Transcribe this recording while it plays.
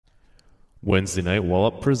Wednesday Night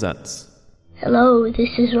Wallop presents. Hello, this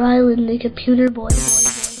is Rylans, the computer boy.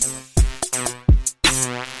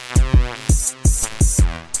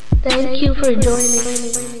 Thank you for joining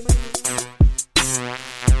me.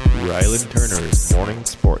 Rylan Turner's Morning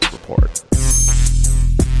Sports Report.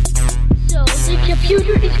 So, the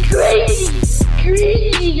computer is crazy!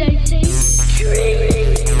 Crazy, I say! Crazy!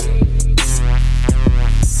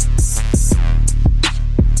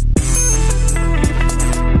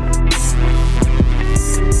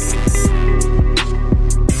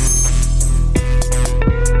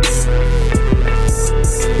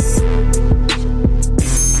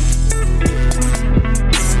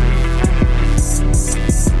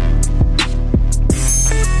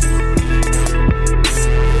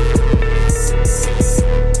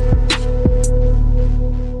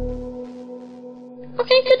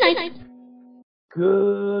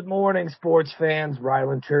 Good morning, sports fans.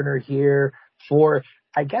 Rylan Turner here for,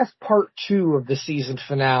 I guess, part 2 of the season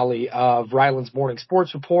finale of Rylan's Morning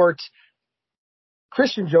Sports Report.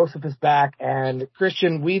 Kristjan Joseph is back, and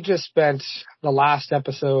Kristjan, we just spent the last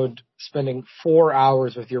episode spending 4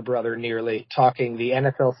 hours with your brother nearly talking the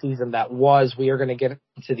NFL season that was. We are going to get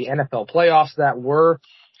into the NFL playoffs that were,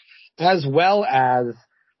 as well as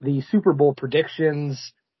the Super Bowl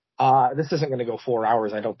predictions. This isn't going to go 4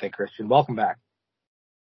 hours, I don't think, Kristjan. Welcome back.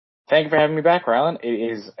 Thank you for having me back, Rylan.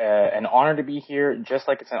 It is an honor to be here, just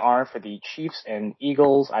like it's an honor for the Chiefs and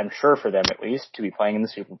Eagles, I'm sure for them at least, to be playing in the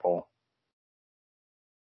Super Bowl.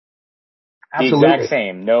 Absolutely. The exact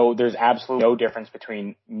same. No, there's absolutely no difference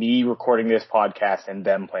between me recording this podcast and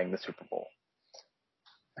them playing the Super Bowl.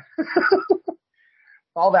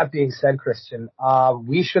 All that being said, Kristjan,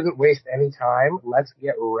 we shouldn't waste any time. Let's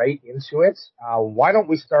get right into it. Why don't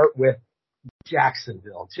we start with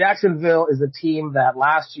Jacksonville? Jacksonville is a team that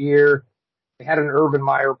last year they had an Urban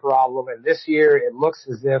Meyer problem, and this year it looks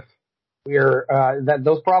as if that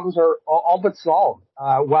those problems are all but solved.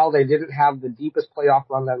 While they didn't have the deepest playoff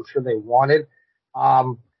run that I'm sure they wanted,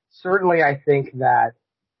 certainly I think that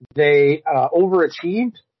they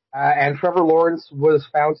overachieved, and Trevor Lawrence was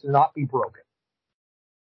found to not be broken.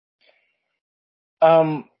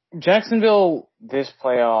 Jacksonville, this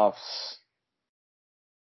playoffs,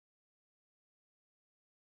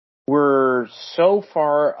 were so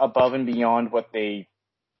far above and beyond what they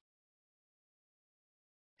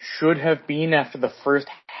should have been after the first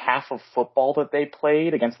half of football that they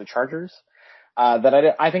played against the Chargers,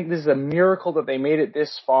 that I think this is a miracle that they made it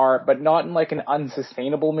this far, but not in like an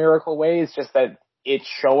unsustainable miracle way. It's just that it's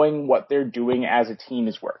showing what they're doing as a team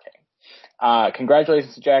is working.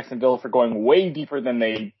 Congratulations to Jacksonville for going way deeper than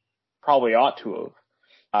they probably ought to have.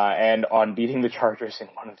 And on beating the Chargers in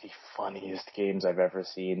one of the funniest games I've ever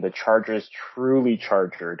seen. The Chargers truly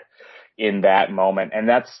chargered in that moment, and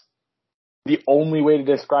that's the only way to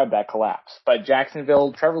describe that collapse. But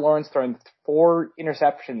Jacksonville, Trevor Lawrence throwing 4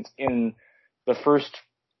 interceptions in the first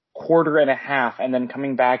quarter and a half, and then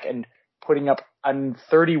coming back and putting up a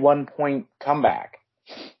 31-point comeback.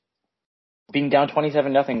 Being down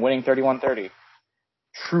 27-0, winning 31-30.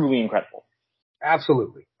 Truly incredible.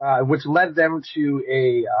 Absolutely, which led them to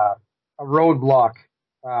a roadblock.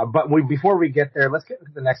 But before we get there, let's get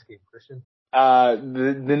into the next game, Kristjan.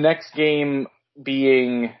 The next game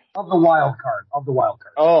being of the wild card.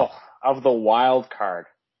 Oh, of the wild card.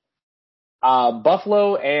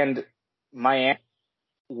 Buffalo and Miami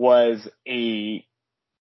was it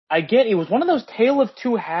was one of those tale of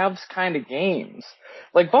two halves kind of games.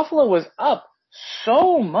 Like, Buffalo was up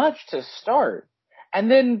so much to start, and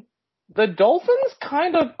then the Dolphins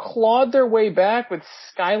kind of clawed their way back with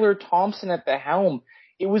Skylar Thompson at the helm.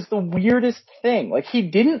 It was the weirdest thing. Like, he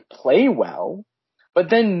didn't play well, but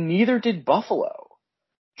then neither did Buffalo.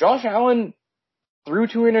 Josh Allen threw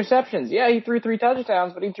 2 interceptions. Yeah, he threw 3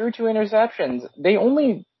 touchdowns, but he threw 2 interceptions. They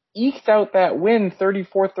only eked out that win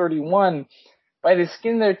 34-31 by the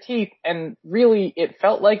skin of their teeth, and really it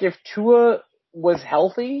felt like if Tua was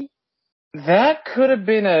healthy, that could have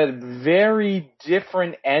been a very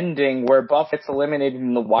different ending where Buff gets eliminated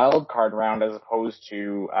in the wild card round as opposed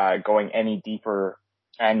to going any deeper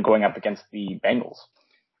and going up against the Bengals.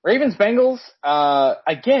 Ravens-Bengals,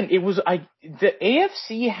 again, the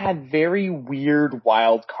AFC had very weird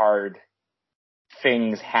wild card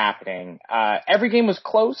things happening. Every game was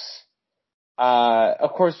close.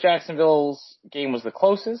 Of course, Jacksonville's game was the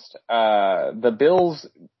closest. The Bills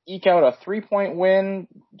eke out a 3-point win.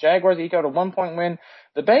 Jaguars eke out a 1-point win.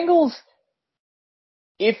 The Bengals,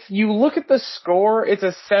 if you look at the score, it's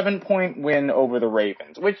a 7-point win over the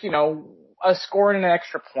Ravens, which, a score and an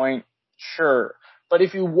extra point, sure. But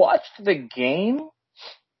if you watched the game,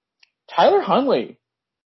 Tyler Huntley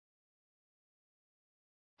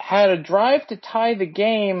had a drive to tie the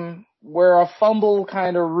game where a fumble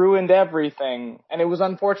kind of ruined everything, and it was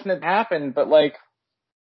unfortunate it happened, but like,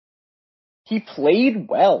 he played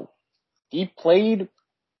well. He played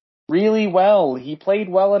really well. He played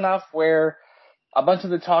well enough where a bunch of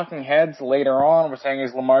the talking heads later on were saying,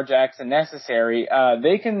 is Lamar Jackson necessary?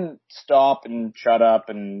 They can stop and shut up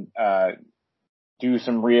and do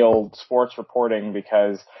some real sports reporting,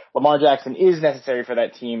 because Lamar Jackson is necessary for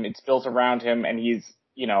that team. It's built around him, and he's,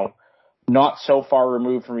 not so far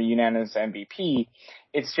removed from a unanimous MVP.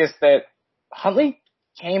 It's just that Huntley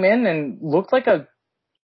came in and looked like a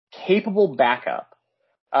capable backup,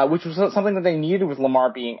 which was something that they needed with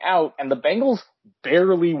Lamar being out, and the Bengals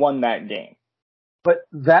barely won that game. But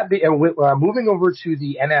moving over to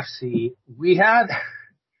the NFC, we had,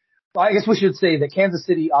 well, I guess we should say that Kansas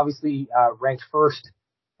City obviously ranked first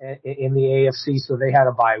in the AFC, so they had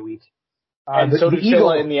a bye week. And so did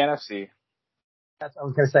Philly in the NFC. That's what I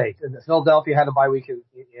was going to say. Philadelphia had a bye week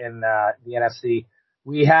in the NFC.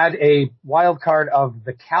 We had a wild card of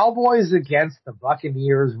the Cowboys against the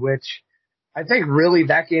Buccaneers, which I think really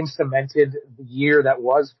that game cemented the year that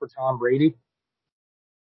was for Tom Brady.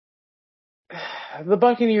 The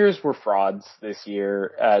Buccaneers were frauds this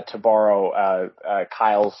year, to borrow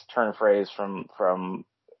Kyle's turn of phrase from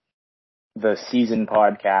the season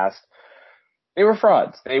podcast. They were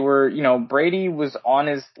frauds. They were, Brady was on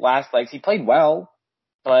his last legs. He played well,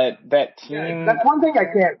 but that team. Yeah, that's one thing I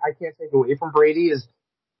can't take away from Brady is,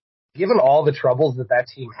 given all the troubles that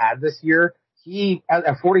team had this year, he, as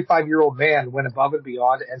a 45-year-old man, went above and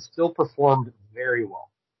beyond and still performed very well.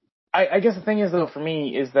 I guess the thing is, though, for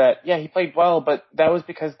me, is that, yeah, he played well, but that was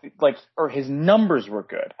because, his numbers were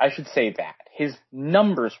good. I should say that. His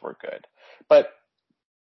numbers were good. But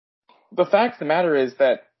the fact of the matter is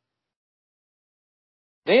that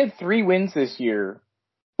they had 3 wins this year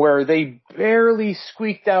where they barely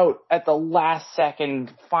squeaked out at the last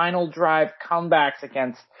second final drive comebacks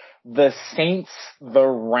against the Saints, the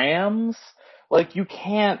Rams. You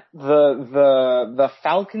can't, the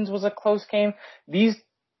Falcons was a close game. These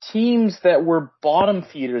teams that were bottom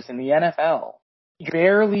feeders in the NFL,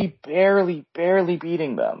 barely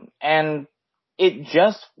beating them. And it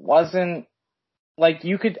just wasn't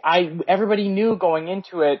everybody knew going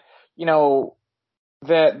into it,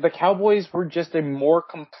 that the Cowboys were just a more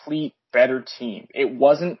complete, better team. It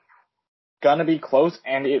wasn't gonna be close,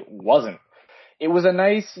 and it wasn't. It was a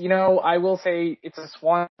nice, I will say it's a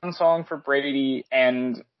swan song for Brady,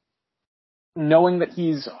 and knowing that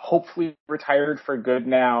he's hopefully retired for good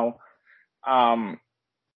now,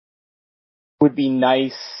 would be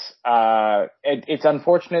nice. It's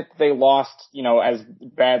unfortunate that they lost, as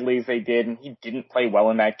badly as they did, and he didn't play well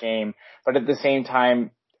in that game. But at the same time,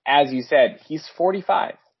 as you said, he's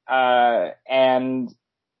 45, and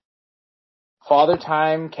Father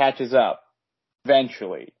Time catches up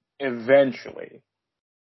eventually.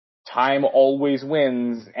 Time always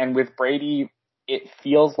wins, and with Brady, it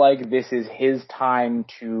feels like this is his time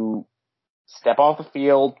to step off the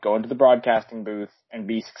field, go into the broadcasting booth, and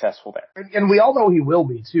be successful there. And we all know he will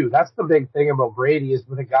be, too. That's the big thing about Brady, is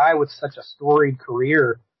with a guy with such a storied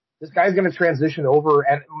career, this guy's going to transition over,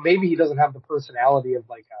 and maybe he doesn't have the personality of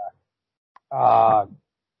a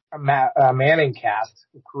Manning cast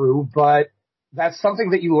crew, but that's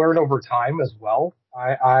something that you learn over time as well.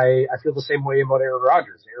 I feel the same way about Aaron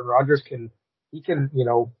Rodgers. Aaron Rodgers can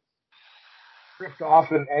drift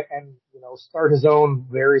off and start his own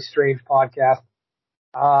very strange podcast,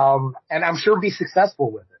 and I'm sure be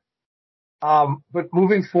successful with it. But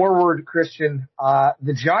moving forward, Kristjan,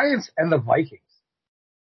 the Giants and the Vikings.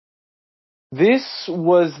 This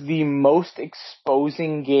was the most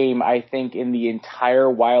exposing game, I think, in the entire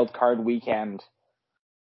wild card weekend.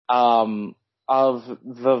 Of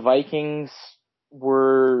the Vikings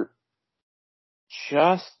were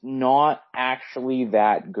just not actually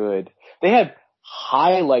that good. They had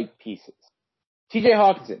highlight pieces. TJ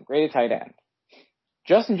Hawkinson, great tight end.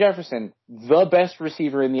 Justin Jefferson, the best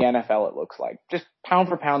receiver in the NFL, it looks like. Just pound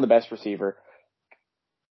for pound, the best receiver.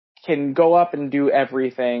 Can go up and do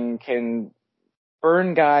everything, can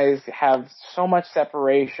burn guys, have so much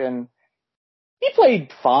separation. He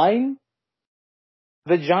played fine.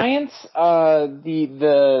 The Giants,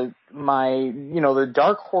 the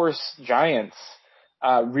dark horse Giants,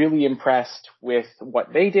 really impressed with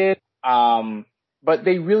what they did. But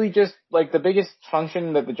they really just, the biggest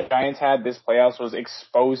function that the Giants had this playoffs was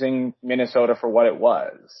exposing Minnesota for what it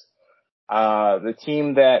was. The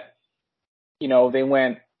team that, they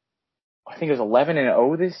went, I think it was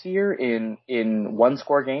 11-0 this year in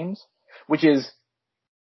one-score games, which is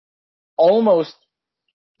almost,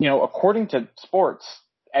 according to sports,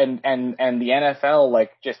 and the NFL,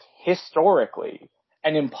 like, just historically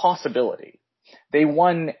an impossibility. They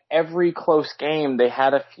won every close game. They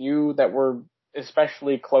had a few that were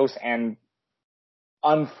especially close and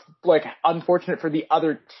unfortunate for the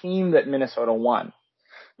other team that Minnesota won.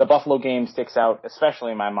 The Buffalo game sticks out,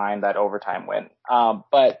 especially in my mind, that overtime win.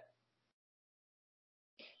 But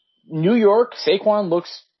New York, Saquon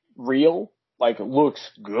looks real, like, looks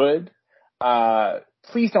good.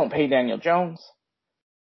 Please don't pay Daniel Jones.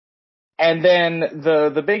 And then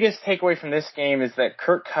the biggest takeaway from this game is that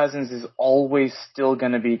Kirk Cousins is always still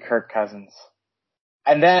going to be Kirk Cousins.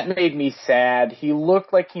 And that made me sad. He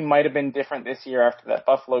looked like he might have been different this year after that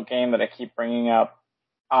Buffalo game that I keep bringing up.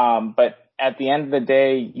 But at the end of the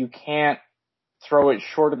day, you can't throw it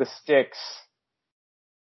short of the sticks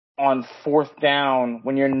on fourth down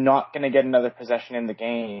when you're not going to get another possession in the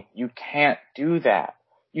game. You can't do that.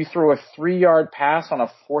 You throw a 3-yard pass on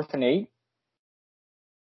a 4th and 8.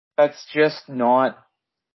 That's just not.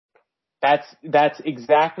 That's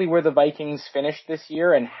exactly where the Vikings finished this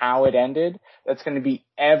year and how it ended. That's going to be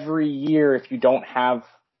every year if you don't have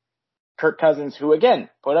Kirk Cousins, who, again,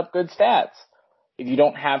 put up good stats. If you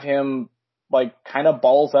don't have him, like, kind of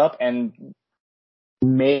balls up and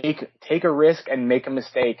take a risk and make a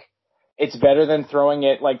mistake, it's better than throwing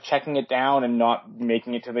it, like, checking it down and not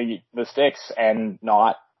making it to the sticks and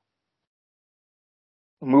not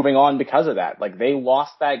moving on because of that. Like, they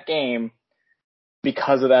lost that game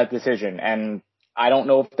because of that decision, and I don't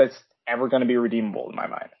know if that's ever going to be redeemable in my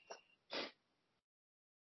mind.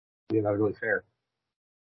 Yeah, that's really fair.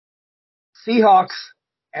 Seahawks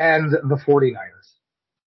and the 49ers.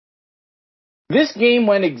 This game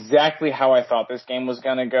went exactly how I thought this game was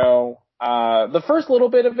going to go. The first little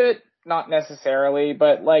bit of it, not necessarily,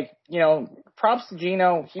 but, like, you know, props to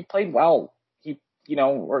Geno. He played well. He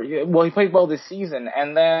played well this season.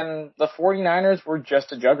 And then the 49ers were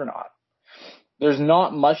just a juggernaut. There's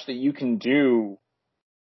not much that you can do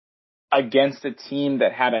against a team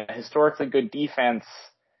that had a historically good defense.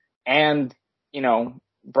 And, you know,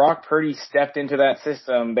 Brock Purdy stepped into that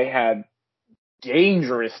system. They had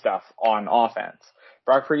dangerous stuff on offense.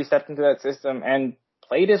 Brock Purdy stepped into that system and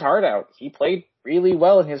played his heart out. He played really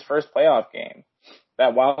well in his first playoff game.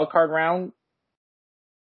 That wild card round,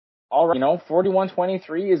 all right, you know,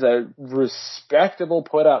 41-23 is a respectable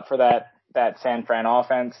put up for that San Fran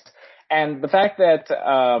offense. And the fact that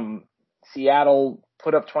Seattle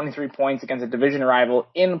put up 23 points against a division rival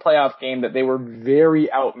in a playoff game that they were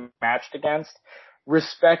very outmatched against,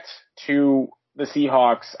 respect to the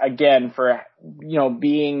Seahawks, again, for, you know,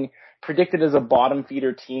 being predicted as a bottom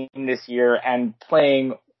feeder team this year and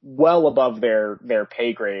playing well above their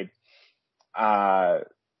pay grade.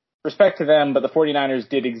 Respect to them, but the 49ers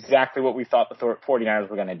did exactly what we thought the 49ers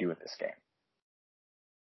were going to do with this game.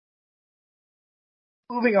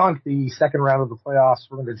 Moving on to the second round of the playoffs,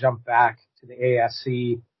 we're going to jump back to the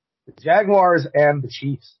AFC, the Jaguars and the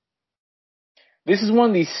Chiefs. This is one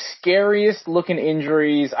of the scariest looking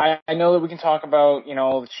injuries. I know that we can talk about, you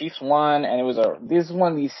know, the Chiefs won, and this is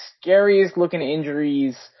one of the scariest looking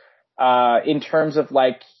injuries in terms of,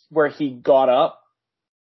 like, where he got up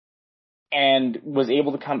and was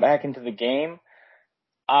able to come back into the game.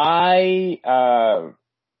 I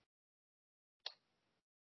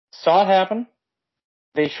saw it happen.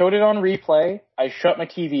 They showed it on replay. I shut my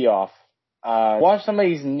TV off. Watch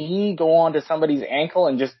somebody's knee go onto somebody's ankle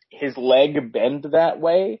and just his leg bend that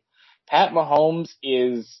way. Pat Mahomes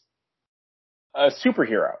is a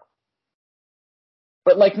superhero.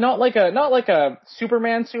 But, like, not like a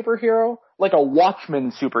Superman superhero, like a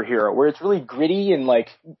Watchmen superhero, where it's really gritty and, like,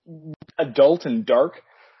 adult and dark.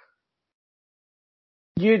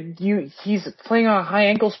 He's playing on a high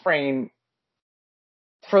ankle sprain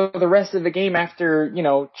for the rest of the game after, you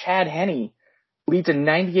know, Chad Henne leads a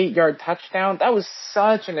 98-yard touchdown. That was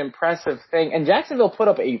such an impressive thing. And Jacksonville put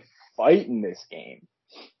up a fight in this game.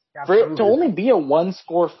 For it to only be a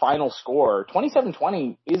one-score final score,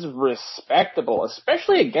 27-20 is respectable,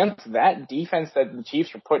 especially against that defense that the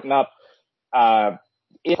Chiefs were putting up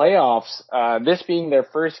in playoffs, this being their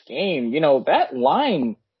first game. You know, that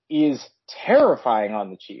line is terrifying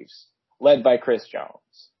on the Chiefs, led by Chris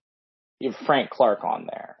Jones. You have Frank Clark on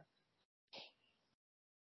there.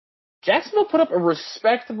 Jacksonville put up a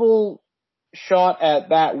respectable shot at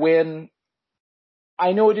that win.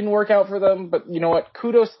 I know it didn't work out for them, but you know what?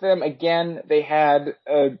 Kudos to them. Again, they had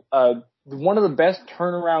one of the best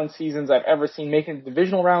turnaround seasons I've ever seen, making the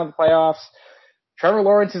divisional round of the playoffs. Trevor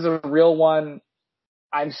Lawrence is a real one.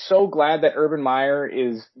 I'm so glad that Urban Meyer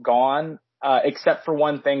is gone, except for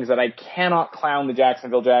one thing, is that I cannot clown the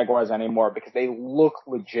Jacksonville Jaguars anymore because they look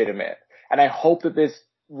legitimate. And I hope that this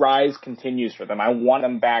rise continues for them. I want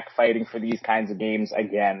them back fighting for these kinds of games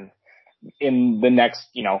again in the next,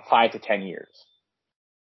 5 to 10 years.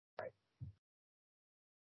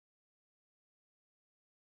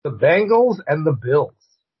 The Bengals and the Bills.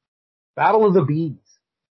 Battle of the Bees.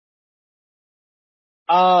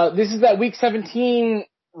 This is that Week 17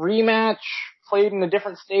 rematch played in a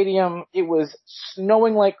different stadium. It was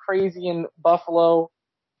snowing like crazy in Buffalo.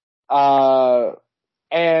 And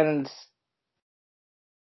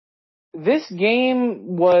this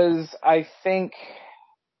game was, I think,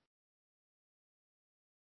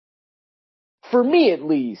 for me at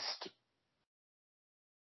least,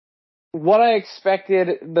 what I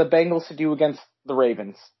expected the Bengals to do against the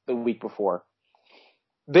Ravens the week before.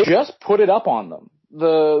 They just put it up on them.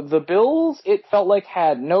 The Bills, it felt like,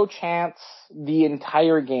 had no chance the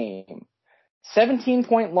entire game.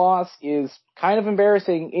 17-point loss is kind of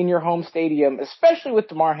embarrassing in your home stadium, especially with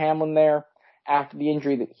Damar Hamlin there after the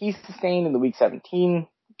injury that he sustained in the Week 17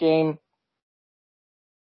 game.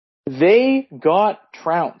 They got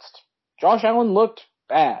trounced. Josh Allen looked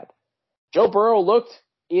bad. Joe Burrow looked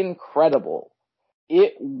incredible.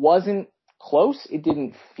 It wasn't close. It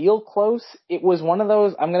didn't feel close. It was one of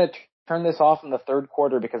those, I'm going to turn this off in the third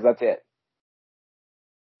quarter because that's it.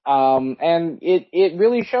 And it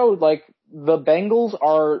really showed, like, the Bengals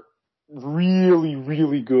are really,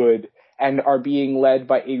 really good and are being led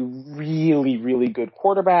by a really, really good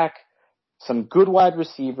quarterback, some good wide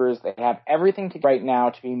receivers. They have everything right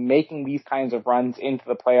now to be making these kinds of runs into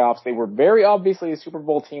the playoffs. They were very obviously a Super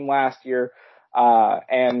Bowl team last year,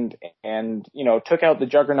 and took out the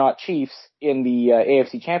juggernaut Chiefs in the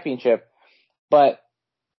AFC Championship, but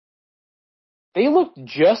they looked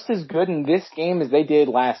just as good in this game as they did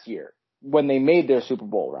last year when they made their Super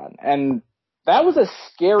Bowl run. And that was a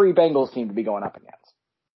scary Bengals team to be going up against.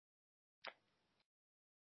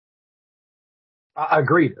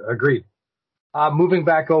 Agreed. Moving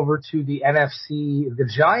back over to the NFC, the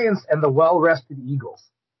Giants and the well-rested Eagles.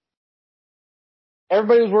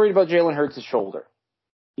 Everybody was worried about Jalen Hurts' shoulder.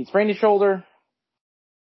 He sprained his shoulder.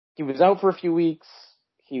 He was out for a few weeks.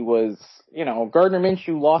 He was, Gardner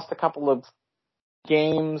Minshew lost a couple of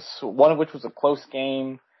games, one of which was a close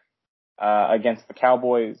game against the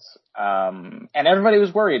Cowboys. And everybody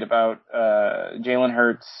was worried about Jalen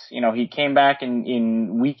Hurts. He came back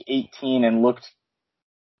in Week 18 and looked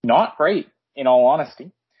not great, in all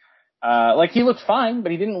honesty. He looked fine,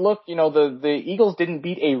 but he didn't look, the Eagles didn't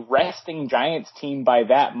beat a resting Giants team by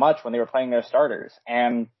that much when they were playing their starters.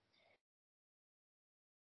 And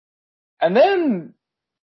then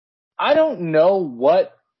I don't know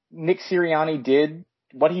what Nick Sirianni did,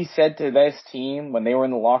 what he said to this team when they were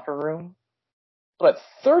in the locker room, but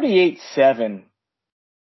 38-7,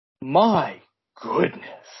 my goodness.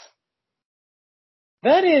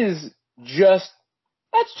 That's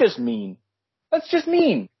just mean. That's just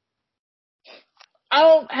mean. I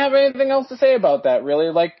don't have anything else to say about that, really.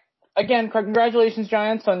 Again, congratulations,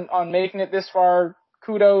 Giants, on making it this far.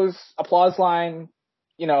 Kudos, applause line,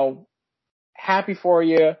 happy for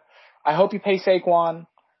you. I hope you pay Saquon.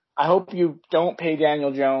 I hope you don't pay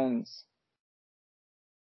Daniel Jones.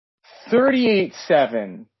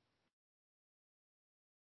 38-7.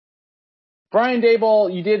 Brian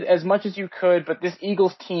Daboll, you did as much as you could, but this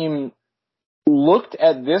Eagles team looked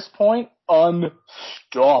at this point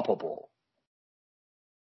unstoppable.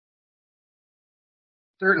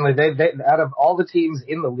 Certainly, they out of all the teams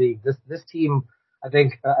in the league, this team, I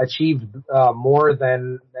think, achieved more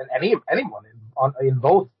than anyone in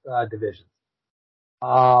both divisions,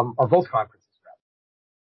 or both conferences.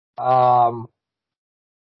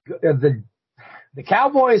 The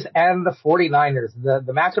Cowboys and the 49ers,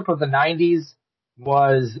 the matchup of the 90s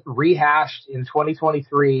was rehashed in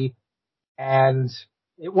 2023, and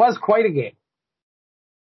it was quite a game.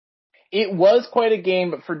 It was quite a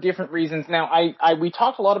game, but for different reasons. Now, we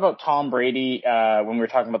talked a lot about Tom Brady when we were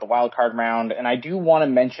talking about the wild card round, and I do want to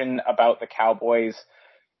mention about the Cowboys.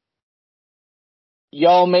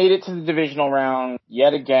 Y'all made it to the divisional round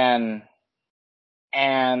yet again,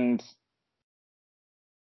 and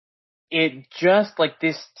it just,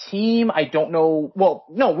 this team, I don't know. Well,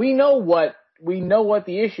 no, we know what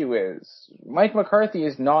the issue is. Mike McCarthy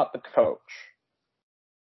is not the coach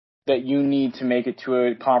that you need to make it to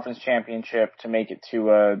a conference championship, to make it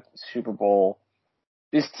to a Super Bowl.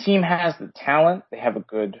 This team has the talent. They have a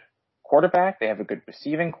good quarterback. They have a good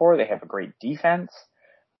receiving core. They have a great defense.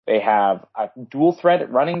 They have a dual threat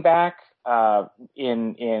at running back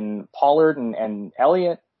in Pollard and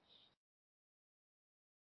Elliott.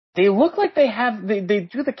 They look like they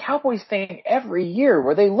do the Cowboys thing every year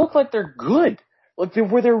where they look like they're good. Like,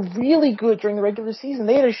 they're really good during the regular season.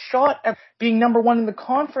 They had a shot at being number one in the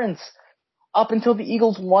conference up until the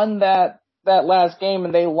Eagles won that last game,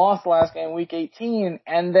 and they lost the last game week 18,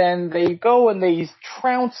 and then they go and they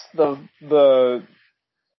trounce the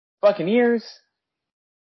Buccaneers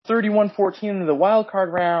 31-14 in the wild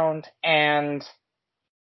card round, and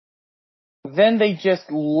then they just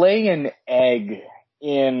lay an egg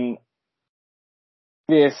in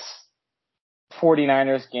this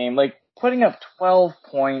 49ers game, like putting up 12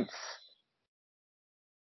 points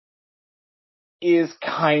is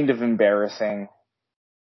kind of embarrassing.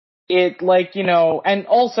 It, like, you know, and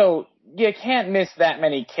also, you can't miss that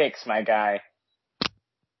many kicks, my guy.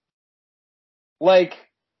 Like,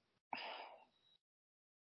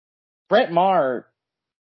 Brett Maher,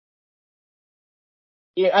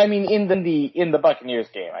 I mean, in the Buccaneers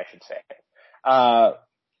game, I should say.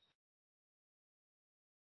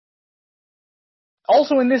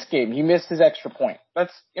 Also in this game, he missed his extra point.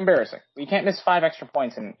 That's embarrassing. You can't miss 5 extra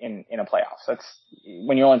points in a playoffs. That's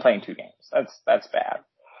when you're only playing 2 games. That's bad.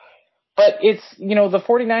 But it's, you know, the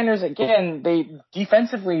 49ers, again,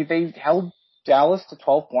 defensively, they held Dallas to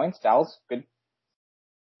 12 points. Dallas, good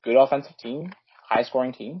offensive team, high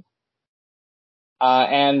scoring team.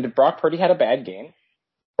 And Brock Purdy had a bad game,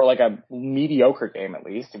 or like a mediocre game at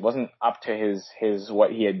least. It wasn't up to his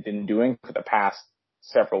what he had been doing for the past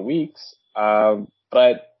several weeks.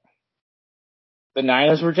 But the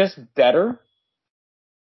Niners were just better.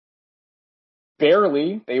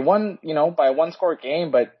 Barely. They won, you know, by a 1-score game,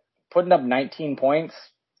 but putting up 19 points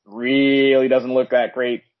really doesn't look that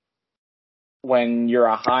great when you're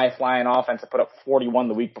a high-flying offense that put up 41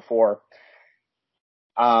 the week before.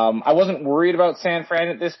 I wasn't worried about San Fran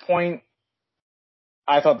at this point.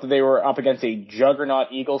 I thought that they were up against a juggernaut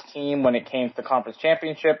Eagles team when it came to the conference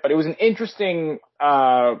championship, but it was an interesting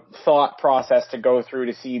thought process to go through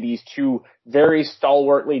to see these two very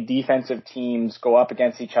stalwartly defensive teams go up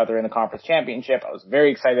against each other in the conference championship. I was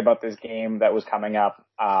very excited about this game that was coming up,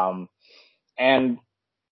 and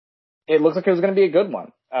it looked like it was going to be a good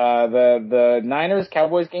one. The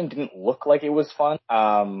Niners-Cowboys game didn't look like it was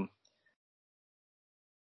fun.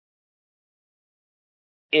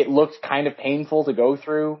 It looked kind of painful to go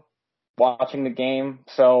through watching the game,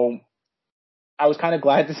 so I was kind of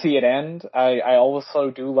glad to see it end. I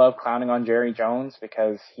also do love clowning on Jerry Jones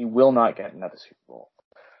because he will not get another Super Bowl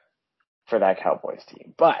for that Cowboys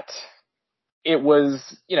team. But it was,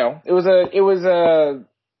 you know, it was a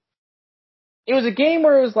game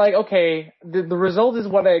where it was like, okay, the result is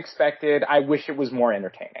what I expected. I wish it was more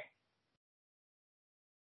entertaining.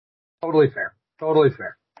 Totally fair. Totally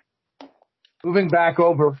fair. Moving back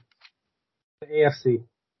over to AFC.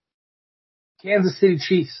 Kansas City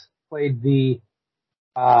Chiefs played the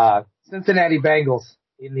Cincinnati Bengals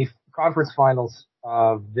in the conference finals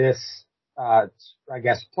of this, I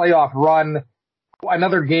guess, playoff run.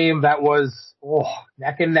 Another game that was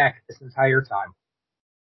neck and neck this entire time.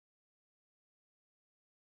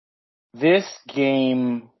 This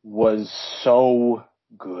game was so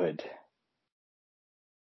good.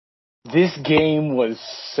 This game was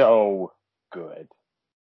so good.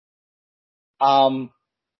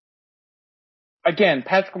 Again,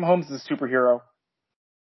 Patrick Mahomes is a superhero.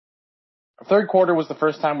 Third quarter was the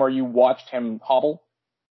first time where you watched him hobble.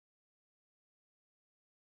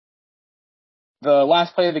 The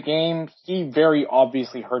last play of the game, he very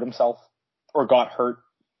obviously hurt himself or got hurt.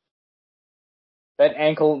 That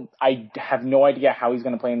ankle, I have no idea how he's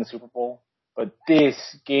going to play in the Super Bowl, but this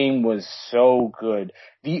game was so good.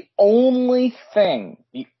 The only thing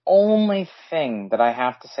that I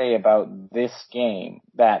have to say about this game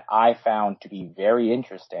that I found to be very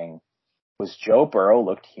interesting was Joe Burrow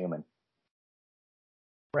looked human.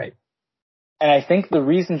 Right. And I think the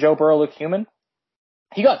reason Joe Burrow looked human,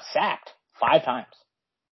 he got sacked 5 times.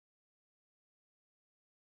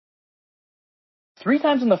 3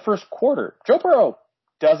 times in the first quarter. Joe Burrow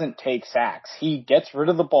doesn't take sacks. He gets rid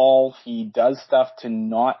of the ball. He does stuff to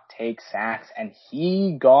not take sacks, and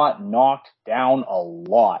he got knocked down a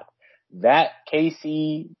lot. That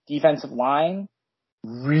KC defensive line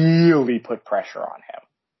really put pressure on him.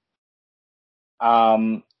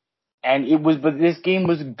 But this game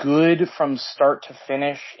was good from start to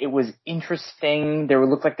finish. It was interesting. There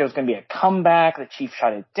looked like there was going to be a comeback. The Chiefs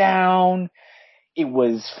shut it down. It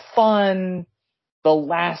was fun. The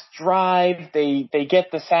last drive, they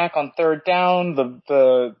get the sack on third down.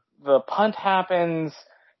 The punt happens.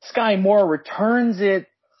 Sky Moore returns it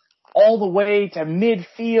all the way to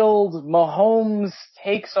midfield. Mahomes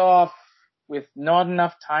takes off with not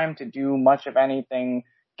enough time to do much of anything.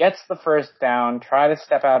 Gets the first down, try to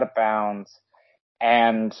step out of bounds.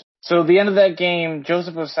 And so at the end of that game,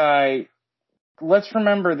 Joseph Osai let's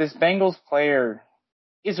remember this Bengals player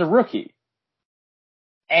is a rookie.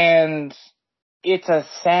 And it's a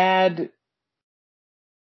sad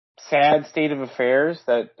state of affairs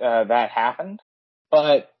that that happened.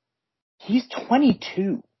 But he's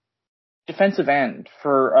 22, defensive end,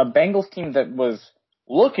 for a Bengals team that was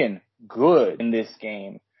looking good in this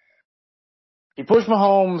game. He pushed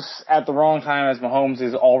Mahomes at the wrong time as Mahomes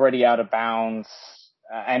is already out of bounds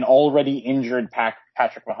and already injured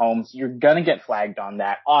Patrick Mahomes. You're going to get flagged on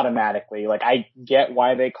that automatically. Like, I get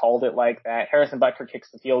why they called it like that. Harrison Butker kicks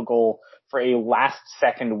the field goal for a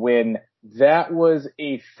last-second win. That was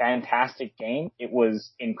a fantastic game. It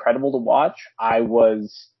was incredible to watch. I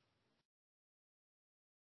was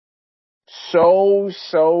so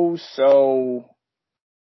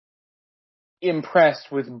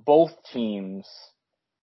impressed with both teams.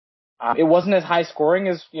 It wasn't as high scoring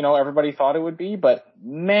as, everybody thought it would be, but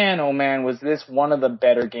man, oh man, was this one of the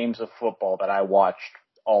better games of football that I watched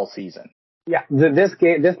all season. Yeah, this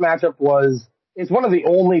matchup it's one of the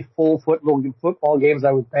only full football games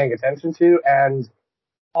I was paying attention to, and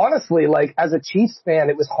honestly, like, as a Chiefs fan,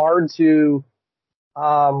 it was hard to,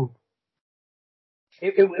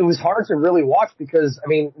 it was hard to really watch because, I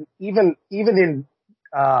mean, even in,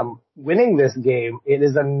 winning this game, it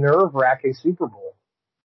is a nerve-wracking Super Bowl.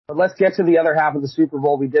 But let's get to the other half of the Super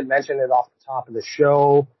Bowl. We did mention it off the top of the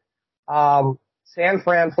show. San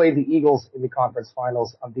Fran played the Eagles in the conference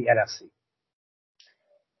finals of the NFC.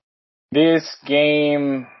 This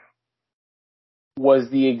game was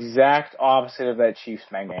the exact opposite of that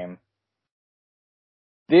Chiefs-Man game.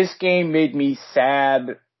 This game made me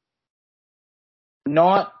sad,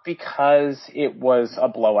 not because it was a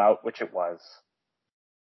blowout, which it was,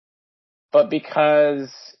 but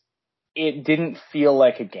because it didn't feel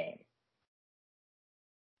like a game.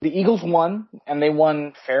 The Eagles won, and they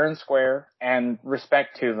won fair and square, and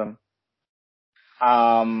respect to them.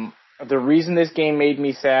 The reason this game made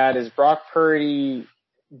me sad is Brock Purdy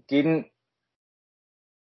didn't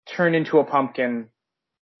turn into a pumpkin,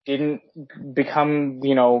 didn't become,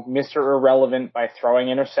 Mr. Irrelevant by throwing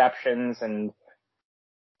interceptions and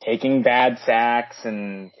taking bad sacks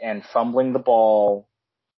and fumbling the ball.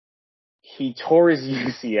 He tore his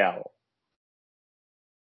UCL.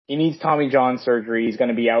 He needs Tommy John surgery. He's going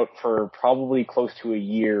to be out for probably close to a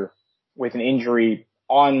year with an injury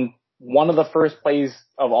on one of the first plays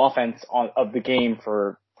of offense of the game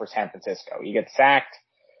for San Francisco. He gets sacked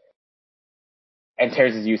and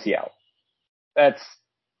tears his UCL. That's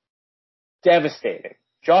devastating.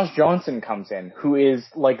 Josh Johnson comes in, who is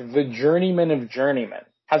like the journeyman of journeymen.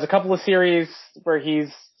 Has a couple of series where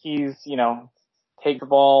he's take the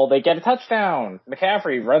ball, they get a touchdown.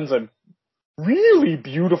 McCaffrey runs a really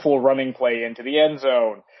beautiful running play into the end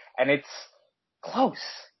zone, and it's close.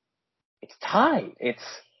 It's tied.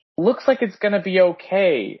 Looks like it's gonna be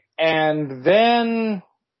okay. And then,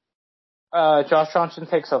 Josh Johnson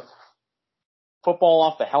takes a football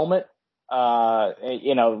off the helmet.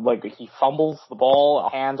 Like he fumbles the ball,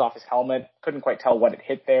 hands off his helmet. Couldn't quite tell what it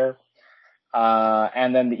hit there.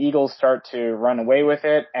 And then the Eagles start to run away with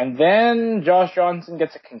it. And then Josh Johnson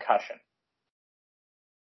gets a concussion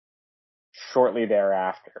shortly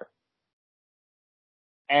thereafter.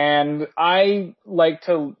 And I like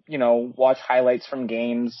to, watch highlights from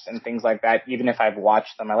games and things like that, even if I've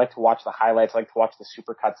watched them. I like to watch the highlights. I like to watch the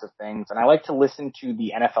supercuts of things. And I like to listen to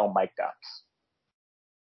the NFL mic ups.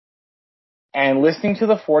 And listening to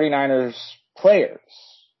the 49ers players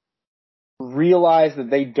realize that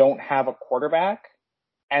they don't have a quarterback,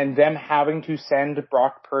 and them having to send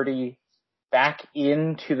Brock Purdy back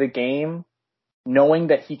into the game knowing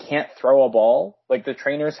that he can't throw a ball. Like, the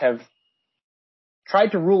trainers have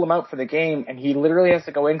tried to rule him out for the game, and he literally has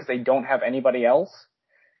to go in because they don't have anybody else.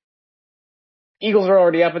 Eagles are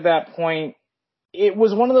already up at that point. It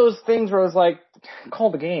was one of those things where I was like,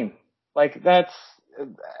 call the game. Like,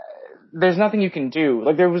 there's nothing you can do.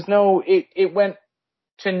 Like, there was it went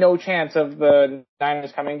to no chance of the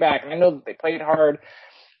Niners coming back. And I know that they played hard.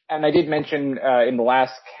 And I did mention in the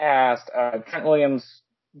last cast, Trent Williams,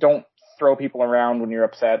 don't throw people around when you're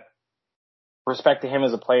upset. Respect to him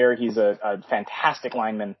as a player. He's a fantastic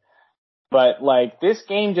lineman. But, like, this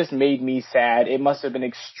game just made me sad. It must have been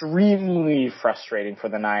extremely frustrating for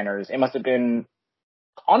the Niners. It must have been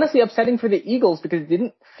honestly upsetting for the Eagles because it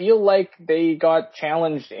didn't feel like they got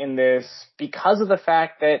challenged in this because of the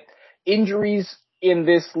fact that injuries in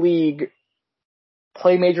this league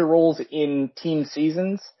play major roles in team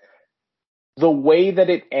seasons. The way that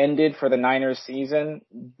it ended for the Niners season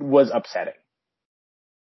was upsetting.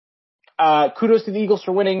 Kudos to the Eagles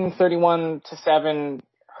for winning 31-7.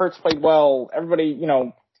 Hurts played well. Everybody,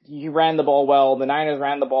 he ran the ball well. The Niners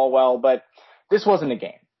ran the ball well, but this wasn't a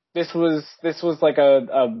game. This was like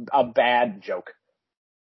a bad joke.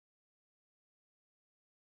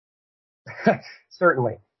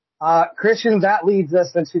 Certainly. Kristjan, that leads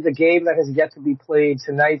us into the game that has yet to be played,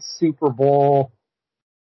 tonight's Super Bowl.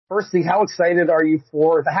 Firstly, how excited are you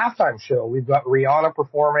for the halftime show? We've got Rihanna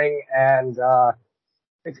performing, and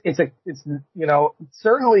it's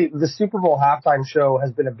certainly the Super Bowl halftime show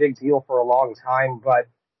has been a big deal for a long time, but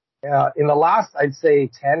in the last, I'd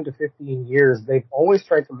say 10 to 15 years, they've always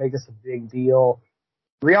tried to make this a big deal.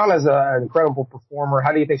 Rihanna's an incredible performer.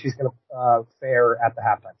 How do you think she's going to fare at the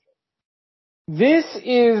halftime show? This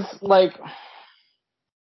is like,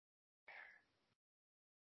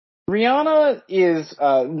 Rihanna is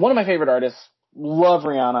one of my favorite artists. Love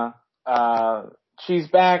Rihanna. She's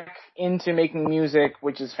back into making music,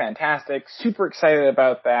 which is fantastic. Super excited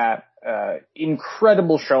about that.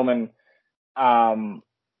 Incredible showman.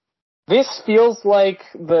 This feels like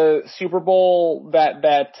the Super Bowl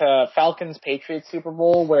that Falcons Patriots Super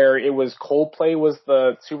Bowl, where it was Coldplay was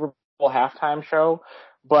the Super Bowl halftime show,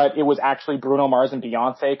 but it was actually Bruno Mars and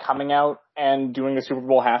Beyonce coming out and doing the Super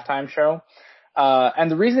Bowl halftime show.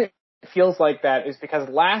 And the reason it feels like that is because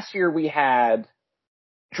last year we had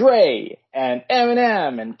Dre and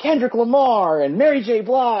Eminem and Kendrick Lamar and Mary J.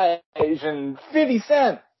 Blige and 50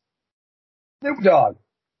 Cent.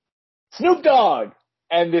 Snoop Dogg.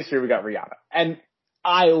 And this year we got Rihanna. And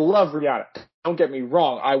I love Rihanna. Don't get me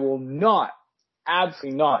wrong. I will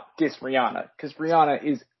absolutely not diss Rihanna, because Rihanna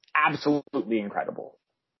is absolutely incredible.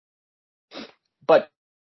 But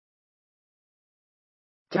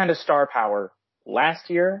kind of star power last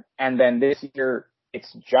year, and then this year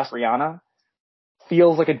it's just Rihanna,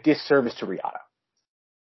 feels like a disservice to Rihanna.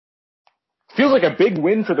 Feels like a big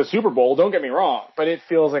win for the Super Bowl, don't get me wrong, but it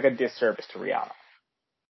feels like a disservice to Rihanna.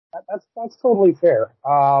 That's totally fair.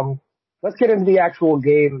 Let's get into the actual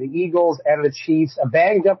game. The Eagles and the Chiefs, a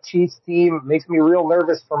banged up Chiefs team makes me real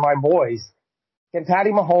nervous for my boys. Can Patty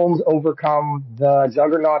Mahomes overcome the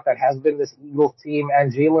juggernaut that has been this Eagles team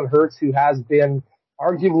and Jalen Hurts, who has been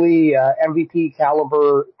arguably MVP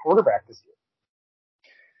caliber quarterback this year?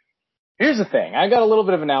 Here's the thing. I got a little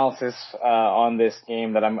bit of analysis on this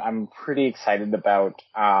game that I'm pretty excited about.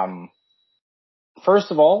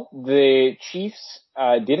 First of all, the Chiefs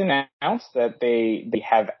did announce that they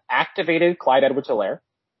have activated Clyde Edwards-Helaire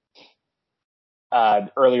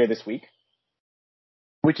earlier this week,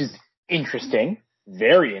 which is interesting,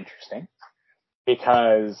 very interesting,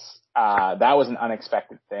 because that was an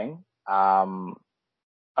unexpected thing.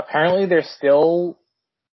 Apparently, they're still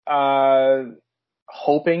hoping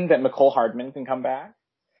that Mecole Hardman can come back.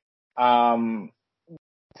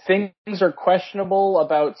 Things are questionable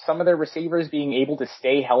about some of their receivers being able to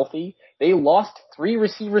stay healthy. They lost 3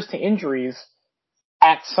 receivers to injuries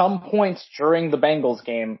at some points during the Bengals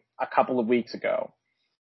game a couple of weeks ago.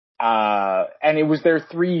 And it was their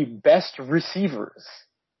 3 best receivers.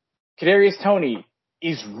 Kadarius Toney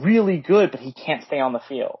is really good, but he can't stay on the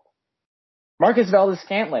field. Marcus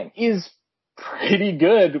Valdes-Scantling is pretty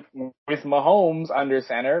good with Mahomes under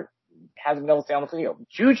center. Hasn't been able to stay on the field.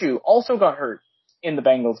 Juju also got hurt in the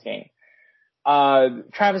Bengals game.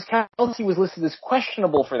 Travis Kelce was listed as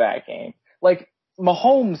questionable for that game. Like,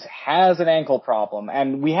 Mahomes has an ankle problem,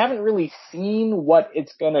 and we haven't really seen what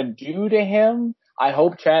it's gonna do to him. I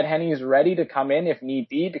hope Chad Henne is ready to come in if need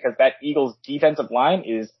be, because that Eagles defensive line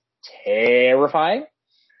is terrifying.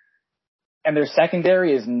 And their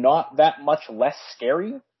secondary is not that much less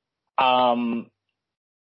scary.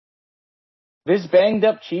 This banged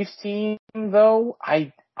up Chiefs team, though,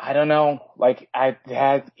 I don't know. Like,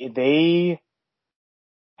 they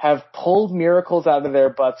have pulled miracles out of their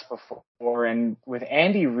butts before, and with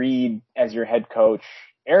Andy Reid as your head coach,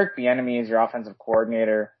 Eric Bieniemy as your offensive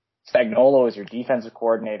coordinator, Spagnuolo as your defensive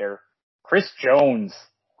coordinator, Chris Jones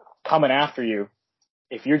coming after you.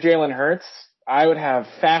 If you're Jalen Hurts, I would have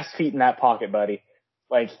fast feet in that pocket, buddy.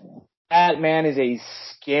 Like, that man is a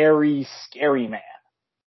scary, scary man.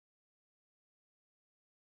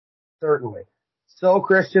 Certainly. So,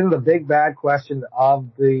 Kristjan, the big bad question of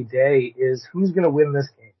the day is, who's going to win this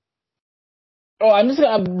game? Oh, I'm just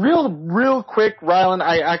real quick, Rylan.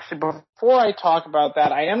 Before I talk about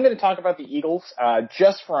that, I am going to talk about the Eagles,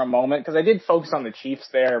 just for a moment, because I did focus on the Chiefs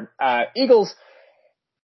there. Eagles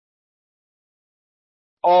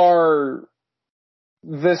are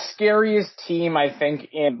the scariest team, I think,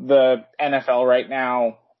 in the NFL right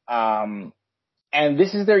now. And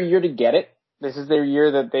this is their year to get it. This is their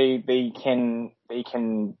year that they can,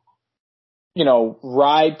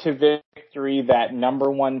 ride to victory, that number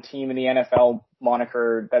 1 team in the NFL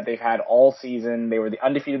moniker that they've had all season. They were the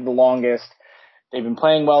undefeated the longest. They've been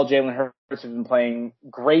playing well. Jalen Hurts has been playing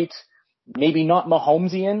great. maybe not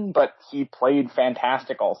Mahomesian, but he played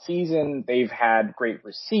fantastic all season. They've had great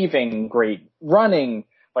receiving, great running,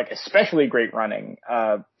 like especially great running,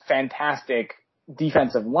 fantastic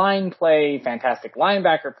defensive line play, fantastic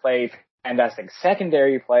linebacker play, fantastic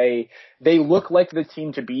secondary play. They look like the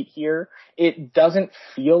team to beat here. It doesn't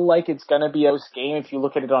feel like it's going to be a close game if you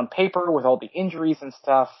look at it on paper with all the injuries and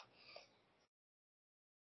stuff.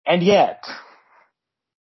 And yet,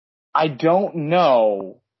 I don't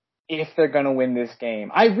know if they're going to win this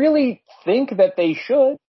game. I really think that they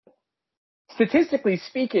should. Statistically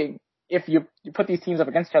speaking, if you put these teams up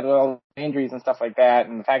against each other with all the injuries and stuff like that,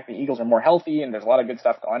 and the fact that the Eagles are more healthy and there's a lot of good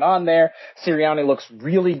stuff going on there, Sirianni looks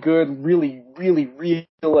really good, really, really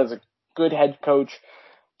real as a good head coach.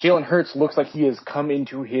 Jalen Hurts looks like he has come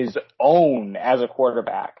into his own as a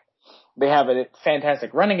quarterback. They have a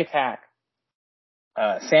fantastic running attack.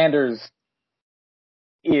 Sanders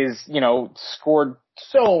is, scored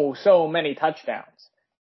so many touchdowns.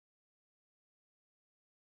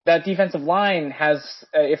 That defensive line has,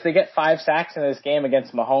 if they get 5 sacks in this game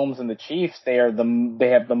against Mahomes and the Chiefs, they have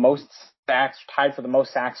the most sacks, tied for the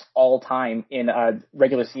most sacks all time in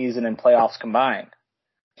regular season and playoffs combined,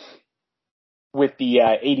 with the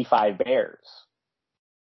 85 Bears.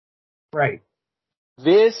 Right.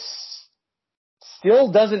 This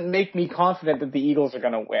still doesn't make me confident that the Eagles are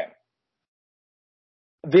going to win.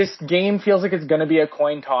 This game feels like it's going to be a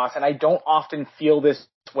coin toss, and I don't often feel this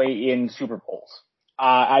way in Super Bowls.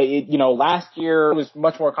 Last year I was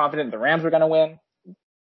much more confident the Rams were going to win.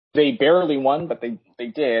 They barely won, but they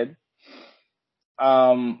did.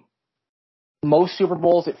 Most Super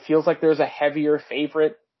Bowls, it feels like there's a heavier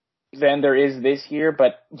favorite than there is this year,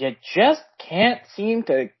 but you just can't seem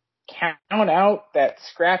to count out that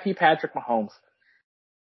scrappy Patrick Mahomes.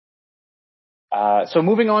 So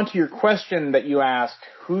moving on to your question that you asked,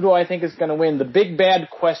 who do I think is going to win? The big bad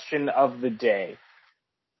question of the day.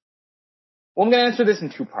 Well, I'm going to answer this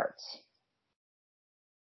in 2 parts.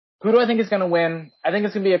 Who do I think is going to win? I think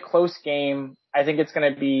it's going to be a close game. I think it's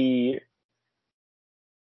going to be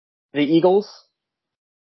the Eagles.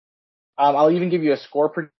 I'll even give you a score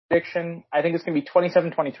prediction. I think it's going to be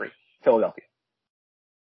 27-23, Philadelphia.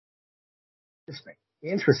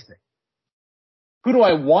 Interesting. Who do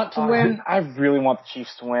I want to win? I really want the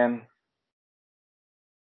Chiefs to win.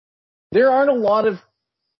 There aren't a lot of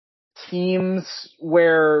teams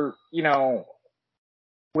where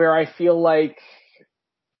I feel like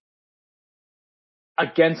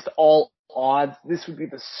against all odds, this would be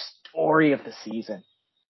the story of the season.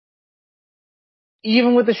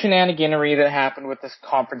 Even with the shenaniganery that happened with this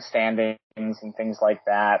conference standings and things like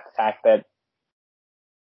that, the fact that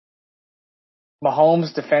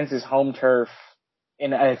Mahomes defends his home turf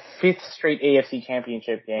in a 5th straight AFC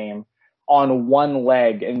Championship game on one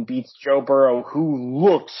leg and beats Joe Burrow, who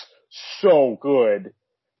looks so good,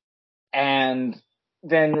 and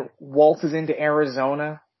then waltzes into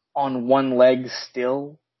Arizona on one leg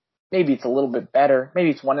still. Maybe it's a little bit better.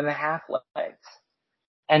 Maybe it's 1.5 legs.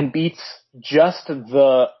 And beats just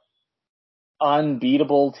the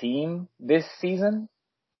unbeatable team this season.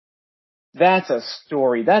 That's a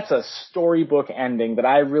story. That's a storybook ending that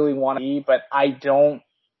I really want to see, but I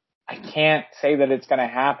can't say that it's going to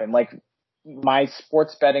happen. Like, my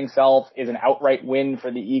sports betting self is an outright win for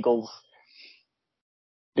the Eagles,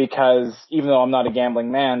 because even though I'm not a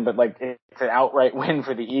gambling man, but like, it's an outright win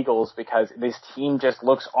for the Eagles because this team just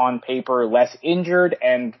looks on paper less injured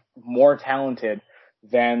and more talented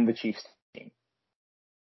than the Chiefs team.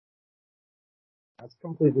 That's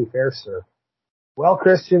completely fair, sir. Well,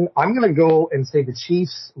 Kristjan, I'm going to go and say the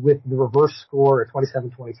Chiefs with the reverse score at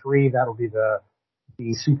 27-23. That'll be the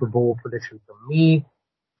Super Bowl prediction from me.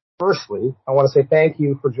 Firstly, I want to say thank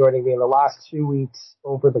you for joining me in the last 2 weeks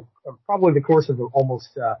over probably the course of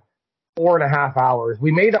almost 4.5 hours.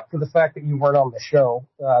 We made up for the fact that you weren't on the show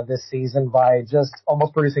this season by just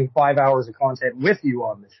almost producing 5 hours of content with you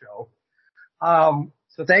on the show.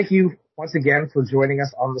 So thank you once again for joining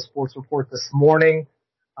us on the Sports Report this morning.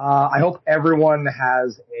 I hope everyone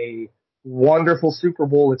has a wonderful Super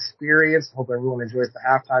Bowl experience. Hope everyone enjoys the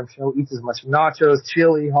halftime show, eats as much nachos,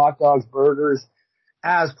 chili, hot dogs, burgers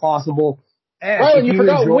as possible. And well, you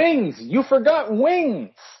forgot wings. You forgot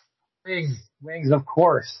wings. Wings, of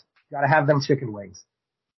course. Got to have them chicken wings.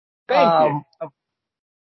 Thank you. With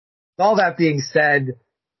all that being said,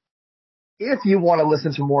 if you want to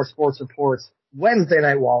listen to more sports reports, Wednesday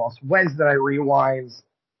Night Wall-Ups, Wednesday Night Rewinds,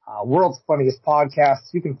 World's Funniest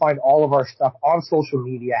Podcasts, you can find all of our stuff on social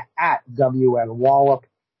media at WN Wallop.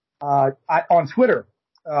 On Twitter,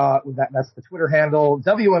 that's the Twitter handle,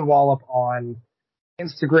 WN Wallop on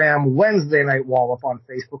Instagram, Wednesday Night Wallop on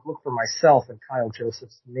Facebook. Look for myself and Kyle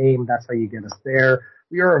Joseph's name. That's how you get us there.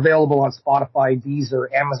 We are available on Spotify,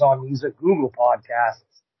 Deezer, Amazon Music, Google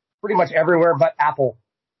Podcasts, pretty much everywhere but Apple.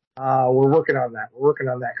 We're working on that.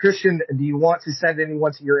 Kristjan, do you want to send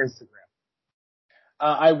anyone to your Instagram?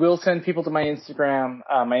 I will send people to my Instagram.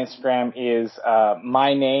 My Instagram is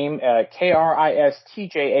my name,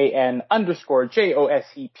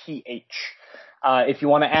 KRISTJAN_JOSEPH. If you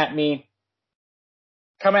want to at me,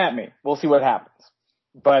 come at me. We'll see what happens.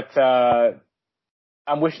 But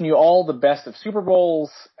I'm wishing you all the best of Super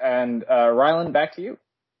Bowls. And Rylan, back to you.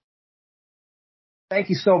 Thank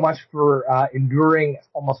you so much for enduring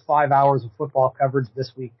almost 5 hours of football coverage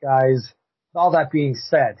this week, guys. With all that being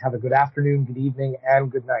said, have a good afternoon, good evening,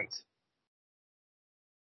 and good night.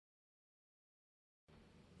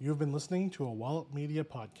 You've been listening to a Wallop Media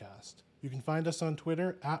podcast. You can find us on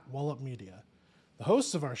Twitter at Wallop Media. The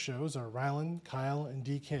hosts of our shows are Rylan, Kyle, and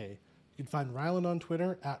DK. You can find Rylan on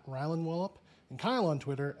Twitter at Rylan Wallop and Kyle on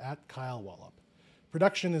Twitter at Kyle Wallop.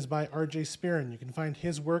 Production is by RJ Spearin. You can find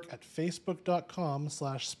his work at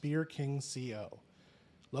facebook.com/SpearKingCO.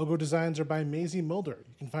 Logo designs are by Maisie Mulder.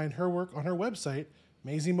 You can find her work on her website,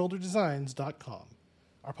 MaisieMulderDesigns.com.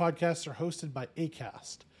 Our podcasts are hosted by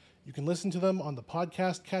Acast. You can listen to them on the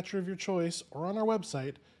podcast catcher of your choice or on our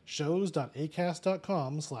website,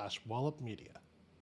 shows.acast.com/wallopmedia.